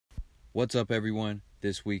What's up, everyone?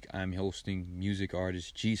 This week I'm hosting music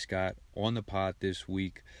artist G Scott on the pod this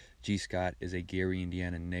week. G Scott is a Gary,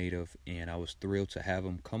 Indiana native, and I was thrilled to have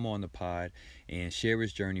him come on the pod and share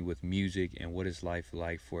his journey with music and what is life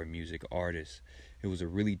like for a music artist. It was a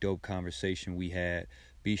really dope conversation we had.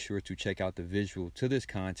 Be sure to check out the visual to this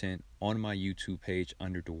content on my YouTube page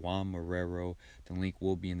under Dewan Marrero. The link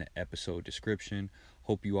will be in the episode description.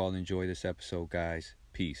 Hope you all enjoy this episode, guys.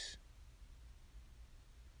 Peace.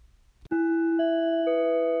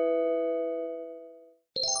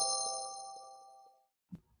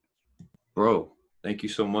 Bro, thank you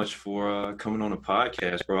so much for coming on the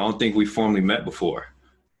podcast, bro. I don't think we formally met before.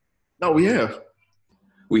 No, we have.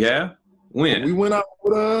 We have? When? We went out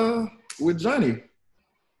with Johnny.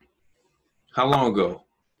 How long ago?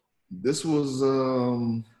 This was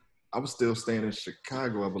I was still staying in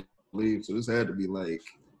Chicago, I believe. So this had to be like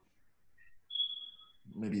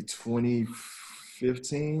maybe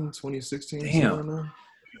 2015, 2016, Damn. somewhere in there.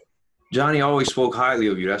 Johnny always spoke highly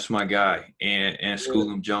of you. That's my guy. And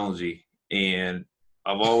School'em Jonesy. And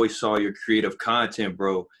I've always saw your creative content,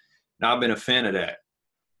 bro. Now I've been a fan of that.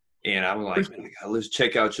 And I'm like, man, let's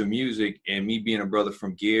check out your music. And me being a brother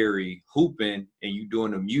from Gary, hooping, and you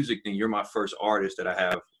doing the music thing, you're my first artist that I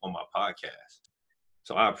have on my podcast.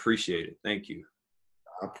 So I appreciate it. Thank you.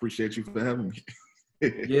 I appreciate you for having me.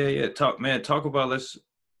 Yeah. Talk about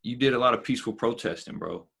you did a lot of peaceful protesting,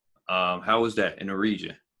 bro. How was that in the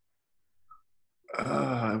region?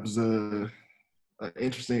 It was an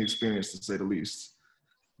interesting experience, to say the least.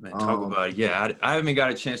 Man, talk about it. Yeah, I haven't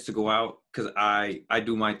got a chance to go out because I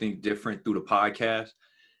do my thing different through the podcast,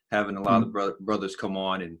 having a lot of the brothers come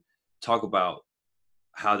on and talk about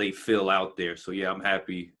how they feel out there. So, yeah, I'm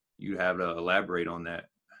happy you have to elaborate on that.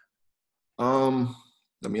 I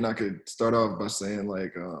mean, I could start off by saying,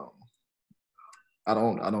 like, I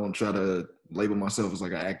don't try to label myself as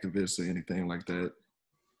like an activist or anything like that.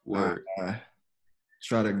 Word. I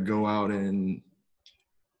try to go out and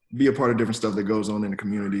be a part of different stuff that goes on in the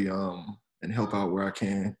community, and help out where I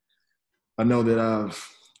can. I know that I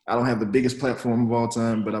don't have the biggest platform of all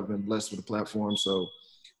time, but I've been blessed with a platform. So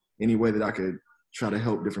any way that I could try to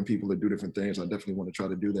help different people that do different things, I definitely want to try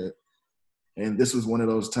to do that. And this was one of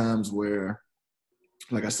those times where,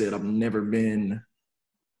 like I said, I've never been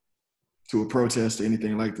to a protest or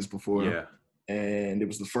anything like this before. Yeah. And it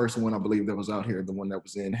was the first one, I believe, that was out here, the one that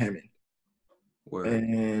was in Hammond. Word.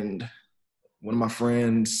 And one of my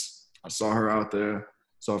friends, I saw her out there,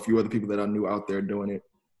 saw a few other people that I knew out there doing it.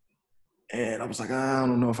 And I was like, I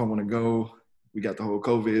don't know if I want to go. We got the whole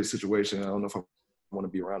COVID situation. I don't know if I want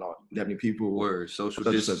to be around all that many people. Word, social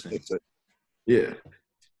distancing. Yeah.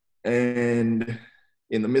 And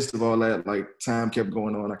in the midst of all that, like, time kept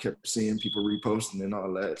going on. I kept seeing people reposting and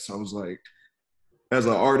all that. So I was like, as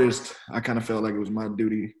an artist, I kind of felt like it was my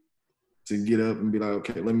duty to get up and be like,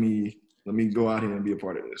 okay, let me go out here and be a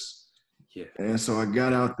part of this. Yeah. And so I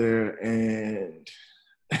got out there, and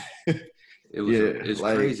it's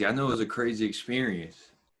like, crazy. I know it was a crazy experience.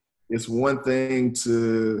 It's one thing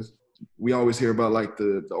we always hear about like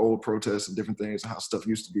the old protests and different things, how stuff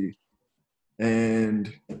used to be.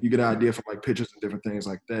 And you get an idea from like pictures and different things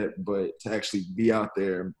like that. But to actually be out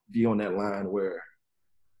there, be on that line where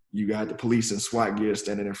you got the police and SWAT gear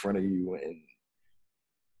standing in front of you, and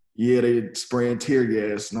they spraying tear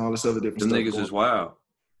gas and all this other different stuff. The niggas going. is wild.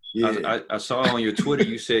 Yeah. I saw on your Twitter,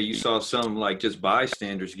 you said you saw some like just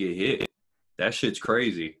bystanders get hit. That shit's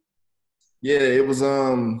crazy. Yeah, it was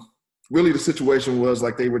really the situation was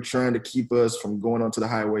like they were trying to keep us from going onto the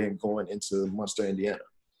highway and going into Munster, Indiana.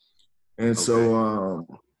 And so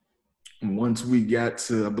once we got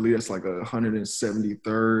to, I believe that's like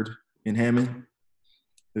 173rd in Hammond,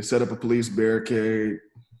 they set up a police barricade,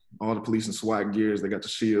 all the police and SWAT gears. They got the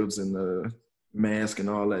shields and the mask and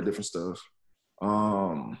all that different stuff.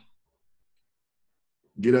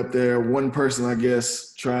 Get up there. One person, I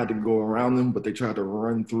guess, tried to go around them, but they tried to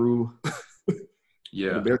run through the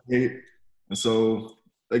barricade. And so,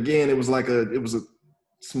 again, it was a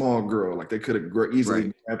small girl. Like, they could have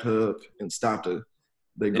easily grabbed her up and stopped her.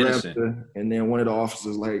 They grabbed her, and then one of the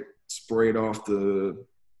officers, like, sprayed off the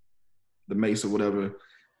mace or whatever.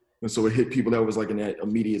 And so it hit people that was, like, in that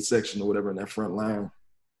immediate section or whatever, in that front line.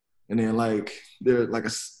 And then, like, they're like I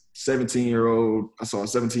saw a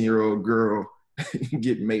 17-year-old girl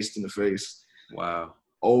get maced in the face. Wow.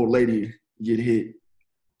 Old lady get hit.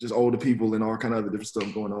 Just older people and all kind of other different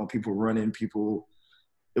stuff going on. People running,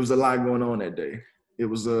 it was a lot going on that day. It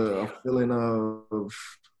was a feeling it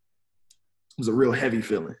was a real heavy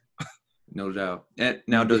feeling. No doubt. And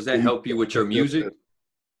now, does that help you with your music?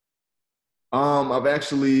 I've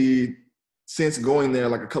actually, since going there,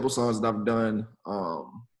 like a couple songs that I've done,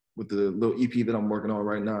 with the little EP that I'm working on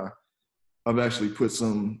right now, I've actually put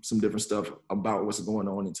some different stuff about what's going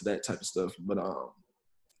on into that type of stuff. But I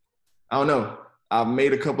don't know. I've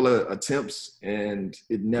made a couple of attempts and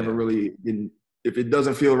it never really didn't. If it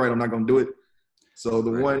doesn't feel right, I'm not gonna do it. So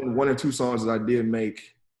the one or two songs that I did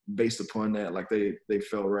make based upon that, like they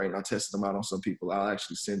felt right, and I tested them out on some people. I'll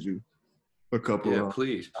actually send you a couple. Yeah,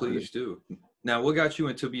 please do. Now, what got you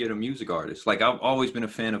into being a music artist? Like, I've always been a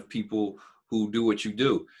fan of people who do what you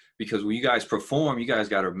do, because when you guys perform, you guys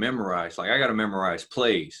got to memorize. Like, I got to memorize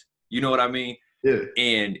plays. You know what I mean? Yeah.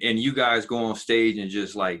 And you guys go on stage and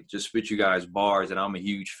just spit you guys bars, and I'm a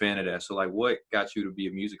huge fan of that. So, like, what got you to be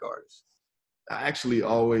a music artist? I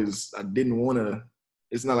didn't want to.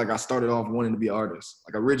 It's not like I started off wanting to be an artist.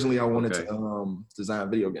 Like, originally I wanted to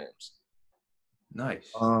design video games.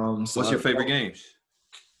 Nice. So what's your favorite games?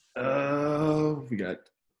 We got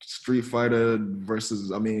Street Fighter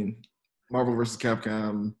Marvel vs.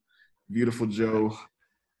 Capcom, Beautiful Joe,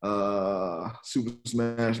 Super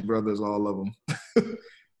Smash Brothers, all of them.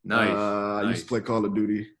 Nice. I used to play Call of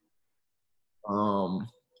Duty.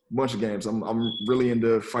 Bunch of games. I'm really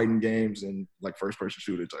into fighting games and like first person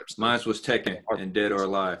shooter type stuff. Mine was Tekken and Dead or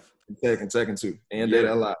Alive. Tekken too, and Dead or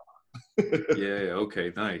Alive. Yeah.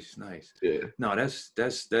 Okay. Nice. Yeah. No,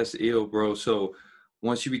 that's ill, bro. So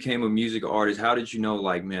once you became a music artist, how did you know,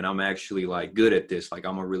 like, man, I'm actually like good at this? Like,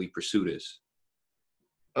 I'm gonna really pursue this.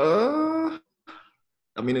 In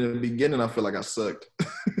the beginning, I feel like I sucked.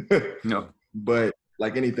 No. But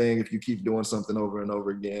like anything, if you keep doing something over and over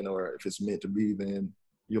again, or if it's meant to be, then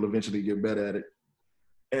you'll eventually get better at it.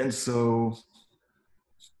 And so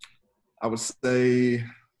I would say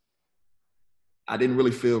I didn't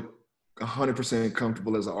really feel 100%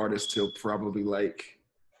 comfortable as an artist till probably like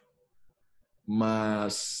my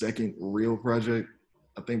second real project.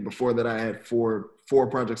 I think before that I had four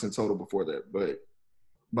projects in total before that, but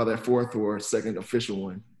by that fourth or second official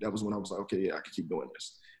one, that was when I was like, okay, yeah, I can keep doing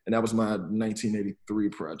this. And that was my 1983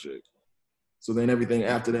 project. So then everything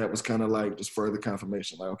after that was kind of like just further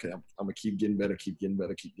confirmation. Like, okay, I'm gonna keep getting better.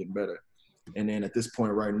 And then at this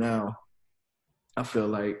point right now, I feel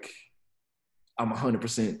like I'm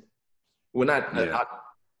 100%. Well, not, yeah.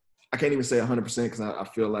 I can't even say 100% because I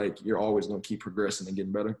feel like you're always gonna keep progressing and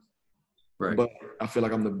getting better. Right. But I feel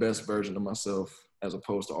like I'm the best version of myself as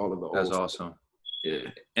opposed to all of the old. That's awesome.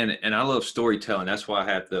 Yeah. And I love storytelling. That's why I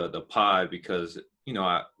have the pod, because, you know,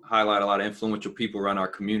 I highlight a lot of influential people around our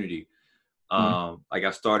community. Like,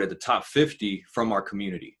 I started the top 50 from our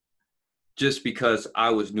community just because I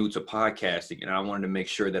was new to podcasting and I wanted to make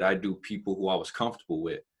sure that I do people who I was comfortable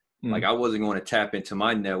with. Like, I wasn't going to tap into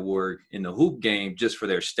my network in the hoop game just for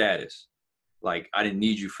their status. Like, I didn't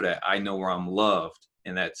need you for that. I know where I'm loved,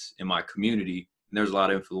 and that's in my community. And there's a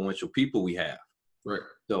lot of influential people we have. Right.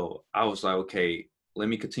 So I was like, okay, let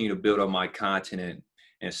me continue to build up my content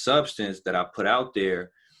and substance that I put out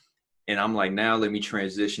there. And I'm like, now let me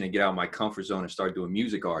transition and get out of my comfort zone and start doing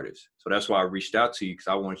music artists. So that's why I reached out to you, because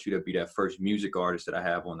I want you to be that first music artist that I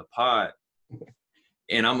have on the pod.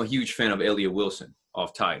 And I'm a huge fan of Elliott Wilson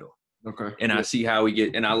off Tidal. Okay. And I see how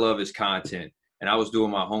and I love his content. And I was doing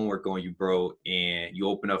my homework on you, bro. And you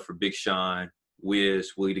open up for Big Sean,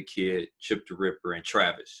 Wiz, Willie the Kid, Chip the Ripper, and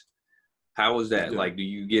Travis. How was that? Yeah. Like, do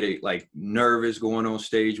you get nervous going on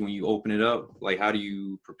stage when you open it up? Like, how do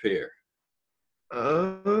you prepare?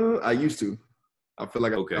 I used to. I feel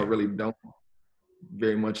like I really don't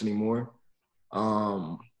very much anymore.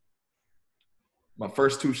 My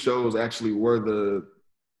first two shows actually were the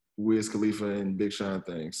Wiz Khalifa and Big Sean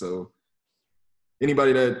thing. So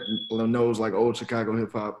anybody that knows like old Chicago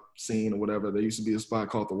hip hop scene or whatever, there used to be a spot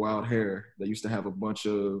called the Wild Hare that used to have a bunch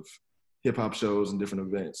of hip hop shows and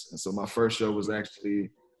different events. And so my first show was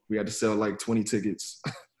actually, we had to sell like 20 tickets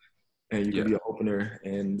and you could be an opener.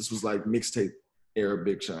 And this was like mixtape era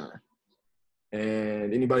Big Sean.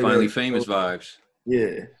 And anybody Finally Famous vibes.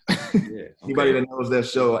 Yeah. Anybody that knows that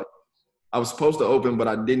show, I was supposed to open, but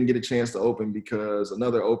I didn't get a chance to open because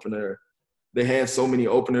another opener, they had so many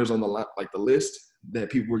openers on the list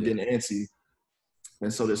that people were getting antsy.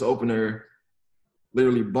 And so this opener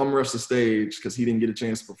literally bum rushed the stage because he didn't get a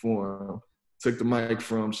chance to perform. Took the mic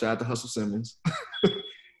from, shout out to Hustle Simmons.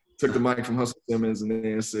 Took the mic from Hustle Simmons and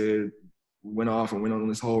then went on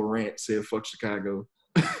this whole rant, said fuck Chicago.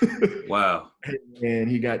 Wow. And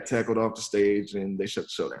he got tackled off the stage and they shut the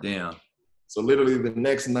show down. Damn. So literally the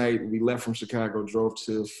next night we left from Chicago, drove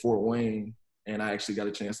to Fort Wayne, and I actually got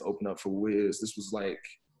a chance to open up for Wiz. This was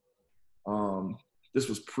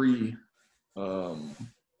pre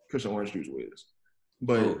Cushion Orange Juice Wiz.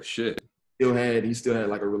 But oh shit. He still had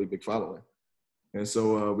like a really big following. And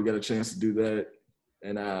so we got a chance to do that.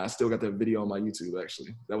 And I still got that video on my YouTube,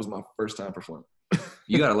 actually. That was my first time performing.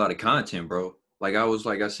 You got a lot of content, bro. Like I was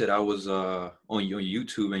on your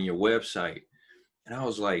YouTube and your website. And I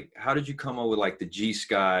was like, how did you come up with like the G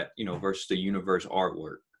Scott, versus the universe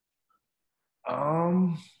artwork?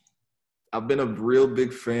 I've been a real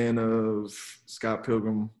big fan of Scott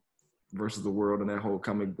Pilgrim versus the World and that whole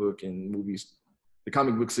comic book and movies, the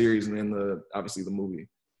comic book series, and then obviously the movie.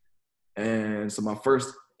 And so my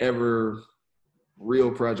first ever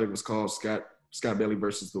real project was called Scott Bailey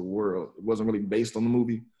versus the World. It wasn't really based on the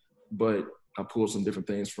movie, but I pulled some different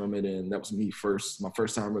things from it, and that was my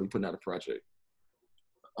first time really putting out a project.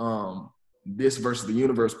 This versus the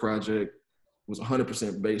Universe project was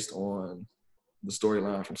 100% based on the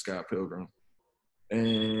storyline from Scott Pilgrim.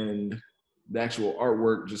 And the actual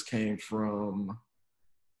artwork just came from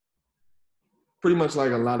pretty much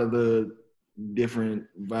like a lot of the different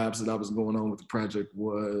vibes that I was going on with the project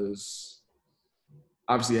was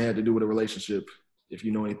obviously it had to do with a relationship. If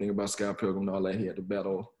you know anything about Scott Pilgrim and all that, he had to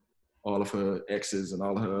battle all of her exes and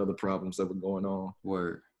all of her other problems that were going on.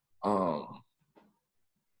 Word.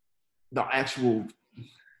 The actual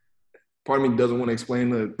part of me doesn't want to explain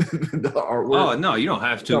the artwork. Oh no, you don't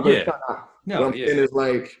have to. No, yeah. No, what I'm saying is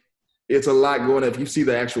like it's a lot going on. If you see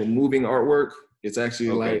the actual moving artwork, it's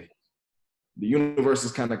actually like the universe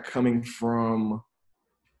is kind of coming from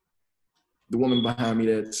the woman behind me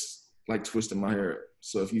that's like twisting my hair up.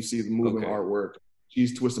 So if you see the moving artwork,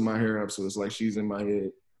 she's twisting my hair up, so it's like she's in my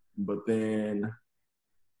head. But then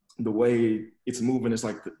the way it's moving, it's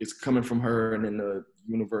like it's coming from her, and then the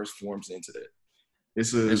universe forms into that.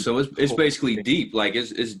 It's basically deep. Like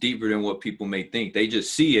it's deeper than what people may think. They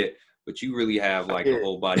just see it, but you really have like a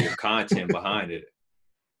whole body of content behind it.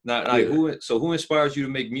 Not like who inspires you to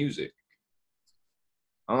make music?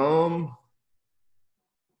 I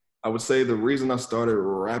would say the reason I started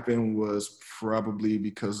rapping was probably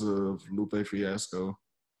because of Lupe Fiasco.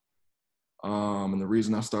 And the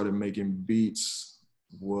reason I started making beats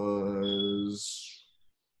was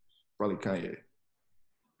probably Kanye.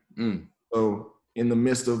 So in the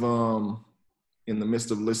midst of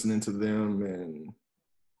listening to them, and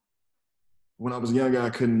when I was younger,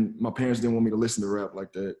 my parents didn't want me to listen to rap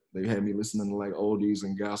like that. They had me listening to like oldies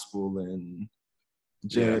and gospel and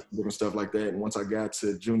jazz and different stuff like that. And once I got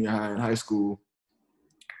to junior high and high school,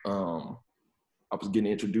 I was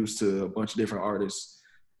getting introduced to a bunch of different artists.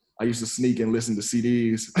 I used to sneak and listen to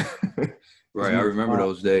CDs. Right, I remember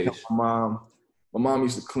those days. My mom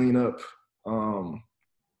used to clean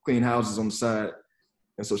houses on the side.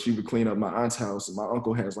 And so she would clean up my aunt's house, and my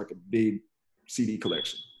uncle has like a big CD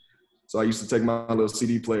collection. So I used to take my little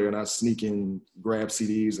CD player and I'd sneak and grab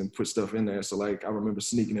CDs and put stuff in there. So like I remember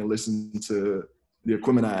sneaking and listening to the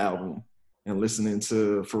Aquemini album and listening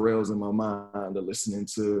to Pharrell's In My Mind, or listening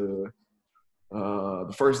to I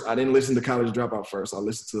didn't listen to College Dropout first. I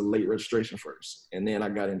listened to Late Registration first. And then I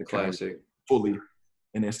got into classic fully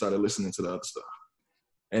and then started listening to the other stuff.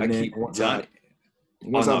 And I'm sorry,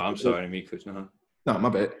 I didn't mean to. No, my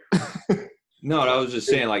bad. No, I was just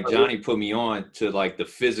saying, like, Johnny put me on to like the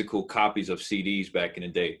physical copies of CDs back in the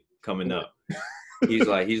day coming up. He's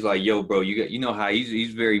like, yo, bro, you know how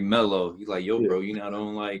he's very mellow. He's like, yo, bro, you not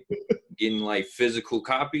on like getting like physical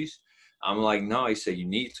copies? I'm like, no. He said, you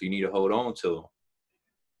need to hold on to them.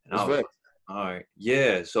 And I was like, all right,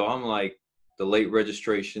 yeah. So I'm like, the Late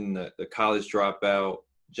Registration, the College Dropout.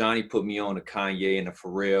 Johnny put me on to Kanye and the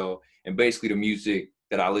Pharrell, and basically the music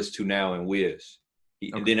that I listen to now in Wiz.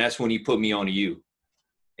 And then that's when he put me on to you.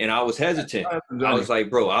 And I was hesitant. I was like,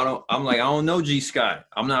 bro, I don't know G Scott.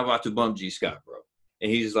 I'm not about to bump G Scott, bro.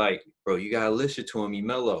 And he's like, bro, you gotta listen to him. He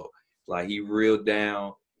mellow. Like he real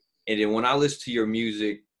down. And then when I listen to your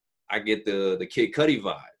music, I get the Kid Cudi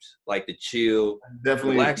vibes, like the chill,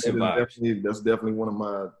 relaxing vibes. That's definitely one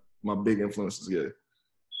of my big influences, yeah.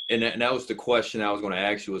 And that was the question I was going to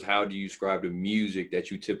ask you, was how do you describe the music that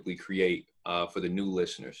you typically create for the new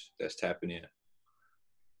listeners that's tapping in?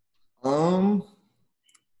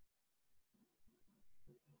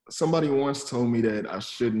 Somebody once told me that I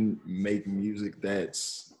shouldn't make music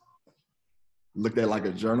that's looked at like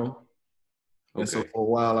a journal. And so for a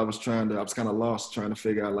while I was kind of lost trying to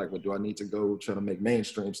figure out like, what do I need to go try to make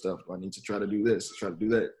mainstream stuff? Do I need to try to do this, try to do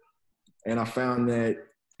that? And I found that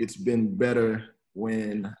it's been better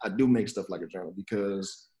when I do make stuff like a journal,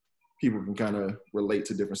 because people can kind of relate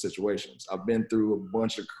to different situations. I've been through a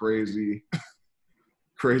bunch of crazy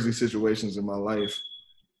situations in my life.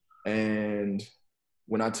 And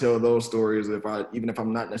when I tell those stories, even if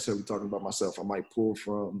I'm not necessarily talking about myself, I might pull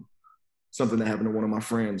from something that happened to one of my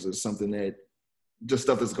friends, or something that just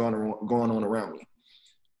stuff that's going on around me.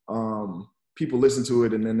 People listen to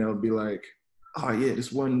it and then they'll be like, oh yeah,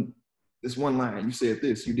 this one line, you said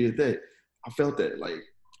this, you did that. I felt that. Like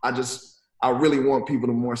I really want people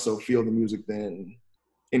to more so feel the music than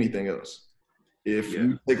anything else. If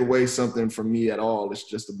you take away something from me at all, it's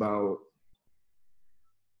just about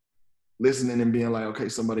listening and being like, okay,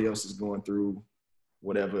 somebody else is going through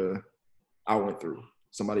whatever I went through.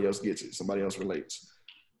 Somebody else gets it. Somebody else relates.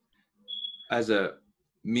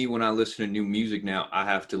 When I listen to new music now, I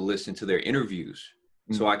have to listen to their interviews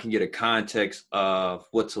so I can get a context of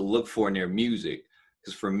what to look for in their music.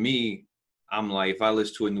 Because for me, I'm like, if I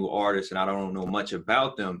listen to a new artist and I don't know much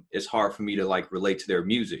about them, it's hard for me to like relate to their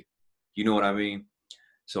music. You know what I mean?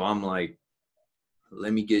 So I'm like,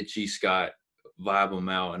 let me get G Scott, vibe him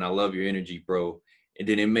out, and I love your energy, bro. And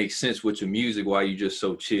then it makes sense with your music why you just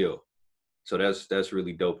so chill. So that's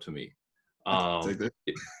really dope to me.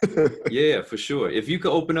 Yeah, for sure. If you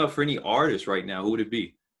could open up for any artist right now, who would it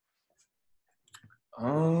be?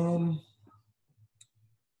 I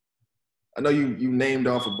know you named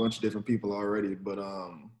off a bunch of different people already, but I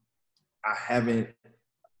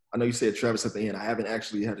know you said Travis at the end. I haven't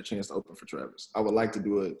actually had a chance to open for Travis. I would like to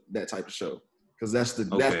do that type of show because that's the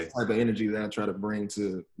type of energy that I try to bring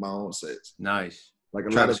to my own sets. Nice. Like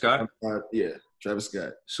Travis Scott? Travis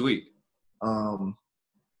Scott. Sweet.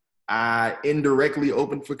 I indirectly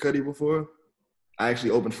opened for Cudi before. I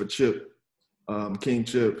actually opened for Chip, King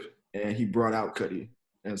Chip, and he brought out Cudi.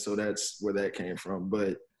 And so that's where that came from.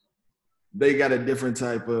 But they got a different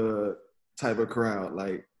type of crowd.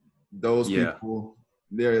 Like those people,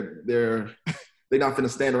 they're not gonna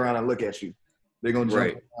stand around and look at you. They're gonna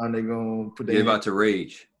jump around, they're gonna put their They're about to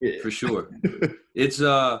rage. Yeah. For sure. It's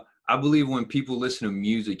I believe when people listen to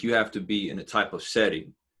music, you have to be in a type of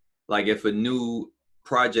setting. Like if a new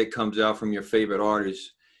project comes out from your favorite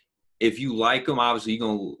artist, if you like them, obviously you're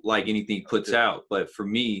gonna like anything he puts out. But for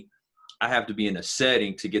me, I have to be in a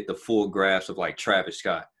setting to get the full grasp of like Travis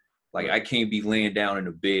Scott. Like I can't be laying down in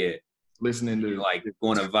the bed listening to like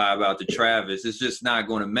going to vibe out to Travis. It's just not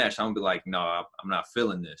going to mesh. I'm gonna be like, no, I'm not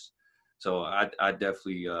feeling this. So I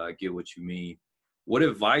definitely get what you mean. What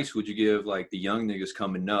advice would you give like the young niggas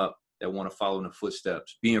coming up that want to follow in the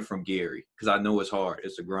footsteps, being from Gary? Because I know it's hard.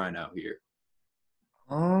 It's a grind out here.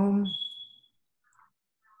 Don't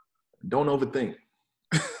overthink.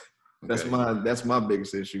 That's my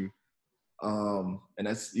biggest issue. And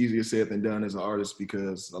that's easier said than done as an artist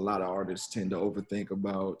because a lot of artists tend to overthink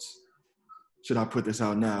about, should I put this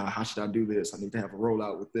out now? How should I do this? I need to have a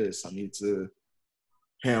rollout with this. I need to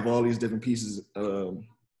have all these different pieces in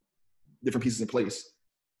place.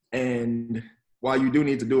 And while you do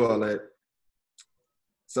need to do all that,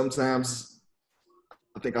 sometimes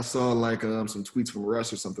I think I saw like some tweets from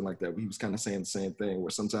Russ or something like that where he was kind of saying the same thing,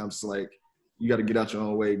 where sometimes it's like you got to get out your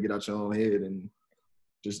own way, get out your own head, and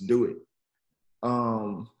just do it.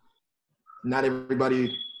 Not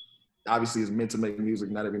everybody obviously is meant to make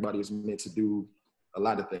music. Not everybody is meant to do a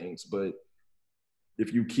lot of things, but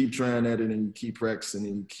if you keep trying at it and you keep practicing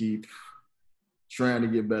and you keep trying to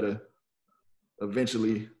get better,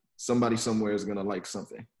 eventually somebody somewhere is gonna like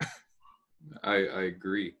something. I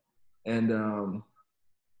agree. And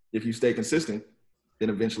if you stay consistent, then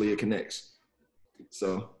eventually it connects.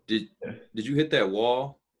 So did you hit that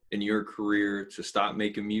wall in your career to stop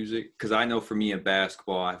making music? Because I know for me in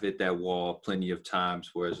basketball, I've hit that wall plenty of times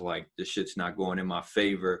where it's like this shit's not going in my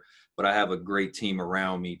favor, but I have a great team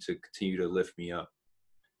around me to continue to lift me up.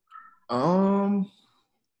 I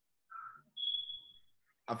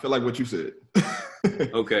feel like what you said.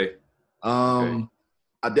 Okay. I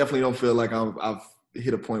definitely don't feel like I've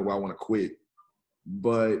hit a point where I want to quit,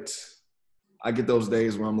 but I get those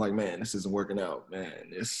days where I'm like, man, this isn't working out,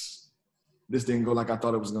 man. This didn't go like I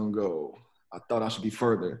thought it was gonna go. I thought I should be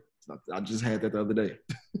further. I just had that the other day.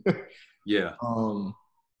 Yeah.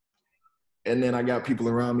 And then I got people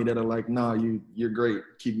around me that are like, nah, you're great.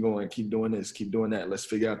 Keep going, keep doing this, keep doing that. Let's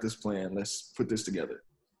figure out this plan. Let's put this together.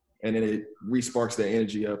 And then it re-sparks that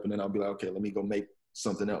energy up, and then I'll be like, okay, let me go make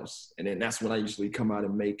something else. And then that's when I usually come out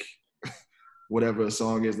and make whatever a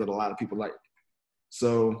song is that a lot of people like.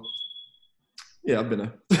 So yeah, I've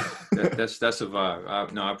been that's a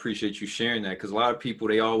vibe. I appreciate you sharing that, because a lot of people,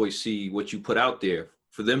 they always see what you put out there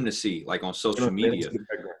for them to see, like on social media.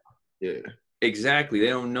 Yeah. Exactly. They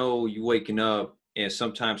don't know you waking up, and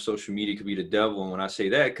sometimes social media could be the devil. And when I say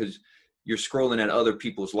that, because you're scrolling at other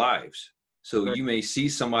people's lives. So you may see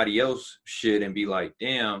somebody else shit and be like,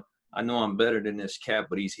 damn, I know I'm better than this cat,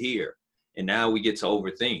 but he's here. And now we get to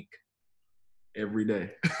overthink. Every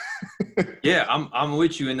day. Yeah, I'm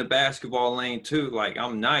with you in the basketball lane too. Like,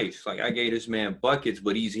 I'm nice. Like, I gave this man buckets,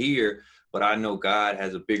 but he's here. But I know God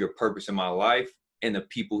has a bigger purpose in my life, and the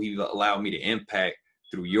people he allowed me to impact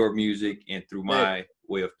through your music and through my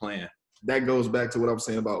way of playing. That goes back to what I was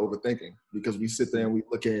saying about overthinking, because we sit there and we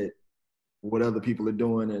look at what other people are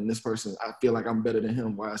doing, and this person, I feel like I'm better than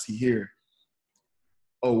him. Why is he here?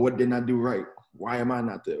 Oh, what didn't I do right? Why am I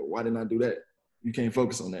not there? Why didn't I do that? You can't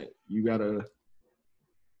focus on that. You gotta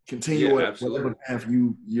continue whatever path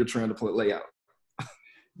you're trying to lay out.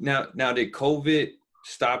 Now, did COVID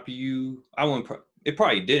stop you? It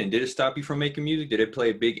probably didn't. Did it stop you from making music? Did it play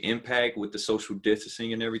a big impact with the social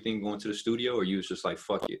distancing and everything going to the studio, or you was just like,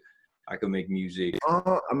 fuck it, I can make music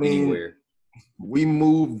anywhere? We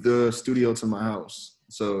moved the studio to my house,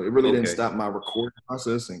 so it really didn't stop my recording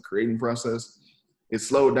process and creating process. It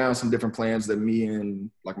slowed down some different plans that me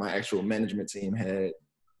and like my actual management team had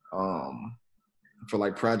for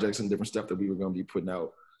like projects and different stuff that we were going to be putting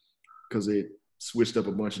out, because it switched up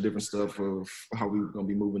a bunch of different stuff of how we were going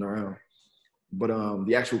to be moving around. But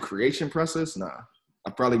the actual creation process, nah. I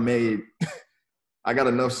probably made I got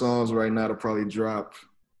enough songs right now to probably drop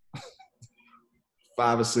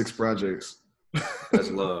 5 or 6 projects. That's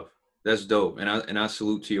love. That's dope. And I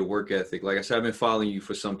salute to your work ethic. Like I said, I've been following you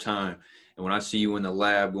for some time. And when I see you in the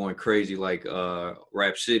lab going crazy like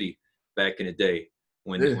Rap City back in the day,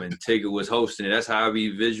 when Tigger was hosting it, that's how I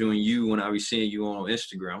be visualing you when I be seeing you on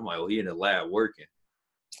Instagram. I'm like, oh, he in the lab working.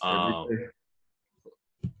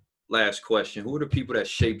 Last question. Who are the people that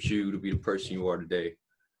shaped you to be the person you are today?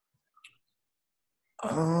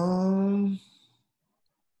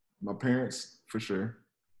 My parents, for sure.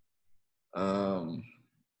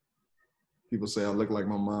 People say I look like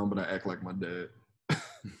my mom, but I act like my dad.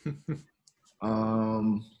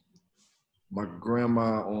 My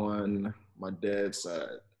grandma on my dad's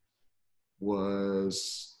side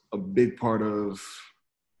was a big part of,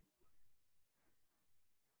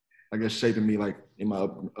 I guess, shaping me like in my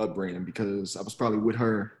upbringing, because I was probably with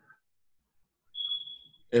her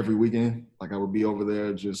every weekend. Like I would be over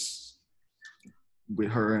there just with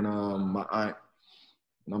her and my aunt,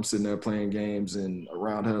 and I'm sitting there playing games and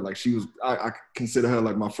around her. Like she was, I consider her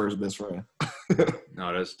like my first best friend.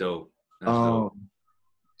 No, that's dope. That's dope.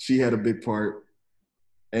 She had a big part,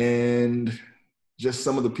 and just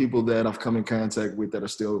some of the people that I've come in contact with that are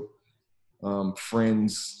still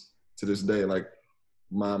friends to this day. Like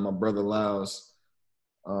my brother Laos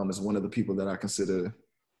is one of the people that I consider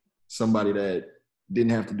somebody that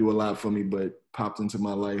didn't have to do a lot for me, but popped into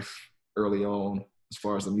my life early on as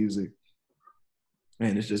far as the music.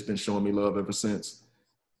 And it's just been showing me love ever since.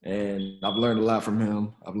 And I've learned a lot from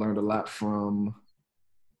him. I've learned a lot from,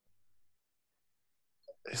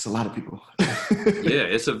 it's a lot of people. Yeah,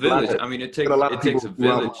 it's a village. I mean, it takes a village.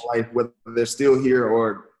 My life, whether they're still here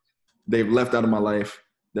or they've left out of my life,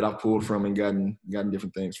 that I've pulled from and gotten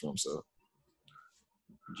different things from. So,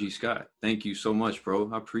 G. Scott, thank you so much, bro.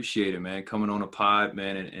 I appreciate it, man. Coming on a pod,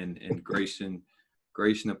 man, and gracing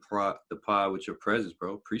the pod with your presence,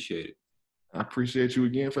 bro. Appreciate it. I appreciate you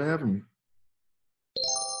again for having me.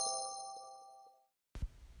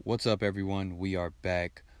 What's up, everyone? We are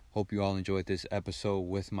back. Hope you all enjoyed this episode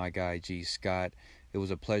with my guy, G. Scott. It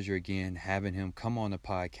was a pleasure again having him come on the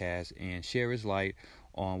podcast and share his light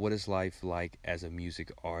on what is life like as a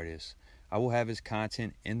music artist. I will have his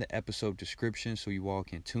content in the episode description so you all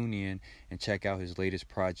can tune in and check out his latest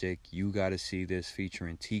project, You Gotta See This,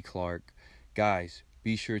 featuring T. Clark. Guys,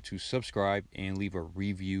 be sure to subscribe and leave a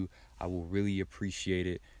review. I will really appreciate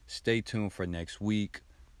it. Stay tuned for next week.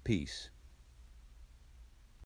 Peace.